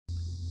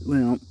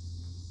Well,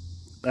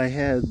 I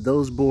had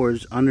those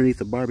boards underneath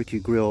the barbecue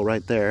grill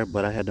right there,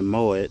 but I had to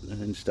mow it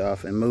and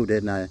stuff and moved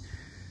it. And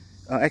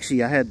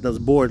actually I had those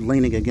boards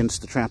leaning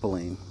against the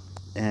trampoline,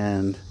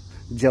 and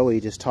Joey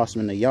just tossed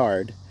them in the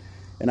yard,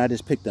 and I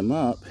just picked them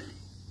up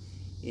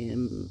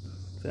and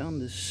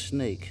found this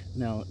snake.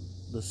 Now,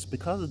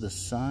 because of the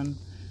sun,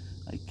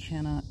 I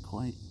cannot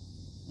quite.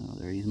 Oh,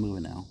 there he's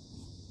moving now.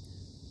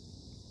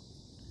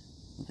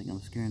 I think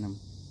I'm scaring him.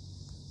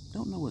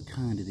 Don't know what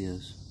kind it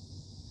is,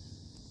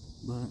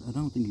 but I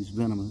don't think he's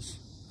venomous.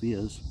 If he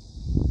is,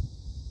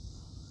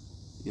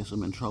 I guess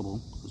I'm in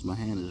trouble because my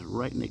hand is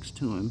right next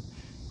to him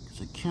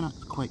because I cannot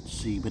quite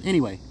see. But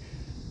anyway,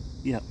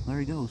 yeah, there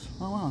he goes.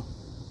 Oh wow,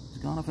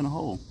 he's gone up in a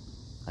hole,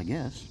 I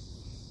guess.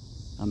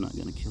 I'm not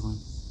gonna kill him.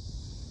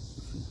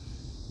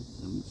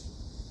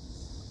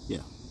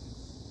 Yeah.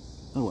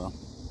 Oh well.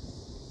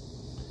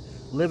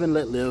 Live and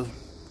let live.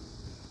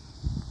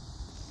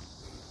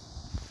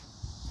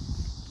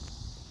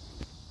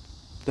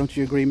 Don't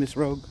you agree, Miss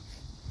Rogue?